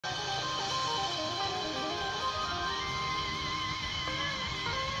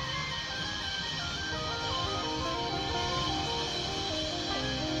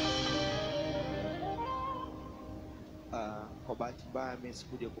bahati mbaya mimi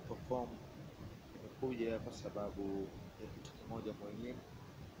sikuja kuperform. Nimekuja kwa sababu ya kitu kimoja muhimu.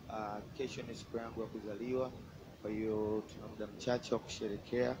 Kesho ni siku yangu ya kuzaliwa. Kwa hiyo tuna muda mchache wa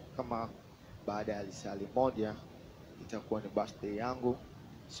kusherehekea. Kama baada ya lisali moja itakuwa ni birthday yangu.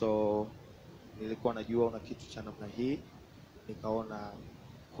 So nilikuwa najua una kitu cha namna hii. Nikaona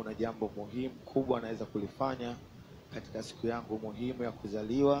kuna jambo muhimu kubwa naweza kulifanya katika siku yangu muhimu ya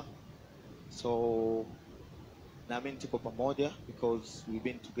kuzaliwa. So naamini tuko pamoja because we've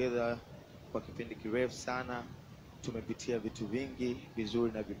been together kwa kipindi kirefu sana. Tumepitia vitu vingi,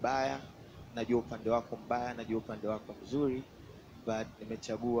 vizuri na vibaya. Najua upande wako mbaya, najua upande wako mzuri, but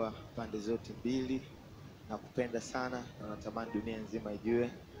nimechagua pande zote mbili. Nakupenda sana na natamani dunia nzima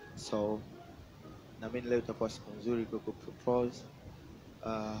ijue. So naamini leo itakuwa siku nzuri kwa kupropose.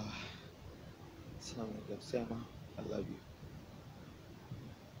 Sina mengi ya kusema. I love you.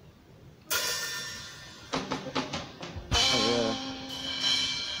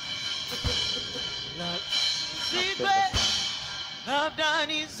 Love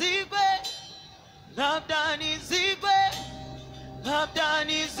Danny Zigwe, love Danny Zigwe, love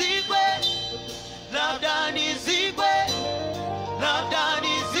Danny Zigwe, love Danny Zigwe, love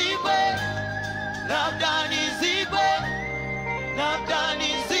Danny Zigwe, love Danny Zigwe, love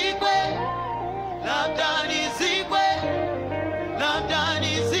Danny Zigwe, love Danny Zigwe, love Danny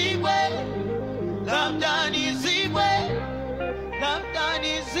Zigwe, love Danny Zigwe, love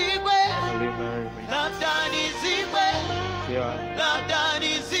Danny Zigwe, love Danny Zigwe. Love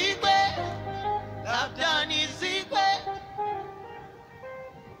Danny Zigwe, love Danny Zigwe.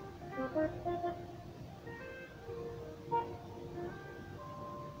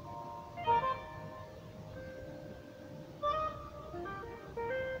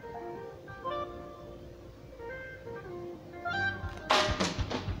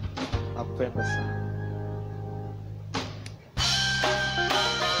 Nakupenda sana.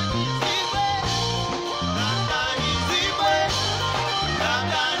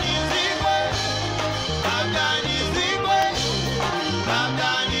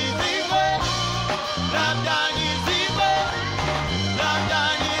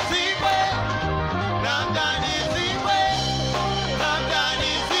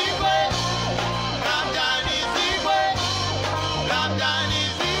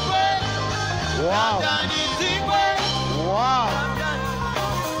 Wow. Wow.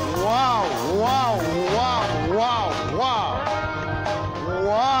 Wow. Wow. Wow. Wow. Wow.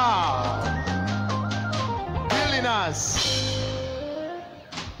 Wow. Billnass.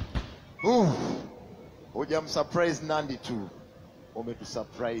 Hujamsurprise Nandy tu.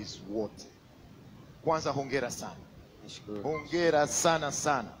 Umetusurprise wote. Kwanza hongera sana. Nashukuru. Hongera sana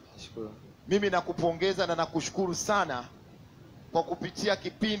sana. Nashukuru. Mimi nakupongeza na nakushukuru sana kwa kupitia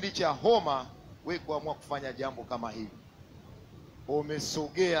kipindi cha Homa wewe kuamua kufanya jambo kama hili.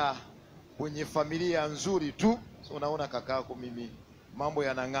 Umesogea kwenye familia nzuri tu. So unaona kakako mimi mambo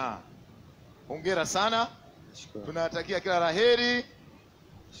yanang'aa. Hongera sana. Nashukuru. Tunatakia kila laheri.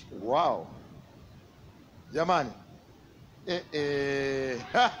 Wow. Jamani.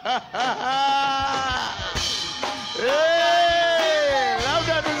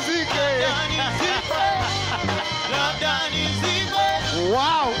 Labda muziki.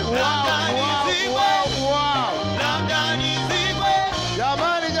 Wow, wow, wow, wow, wow. Jamani,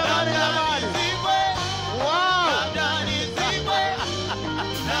 jamani, jamani. Wow.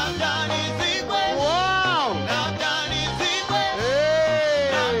 Wow.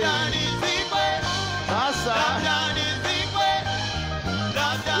 Sasa.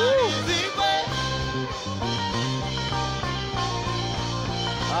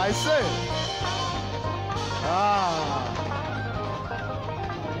 I say.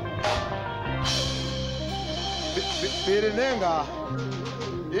 Birinenga.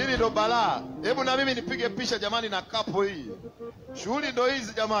 Hili ndo balaa. Hebu na mimi nipige picha jamani na kapo hii. Shughuli ndo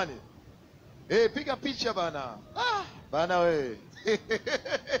hizi jamani. Piga picha bana. Bana we.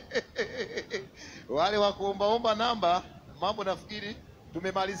 Wale wa kuomba namba, mambo nafikiri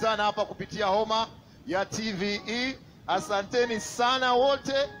tumemalizana hapa kupitia Homa ya TVE. Asanteni sana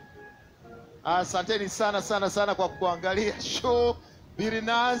wote. Asanteni sana sana sana kwa kuangalia show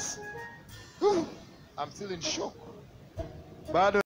Billnass. I'm still in shock. Bado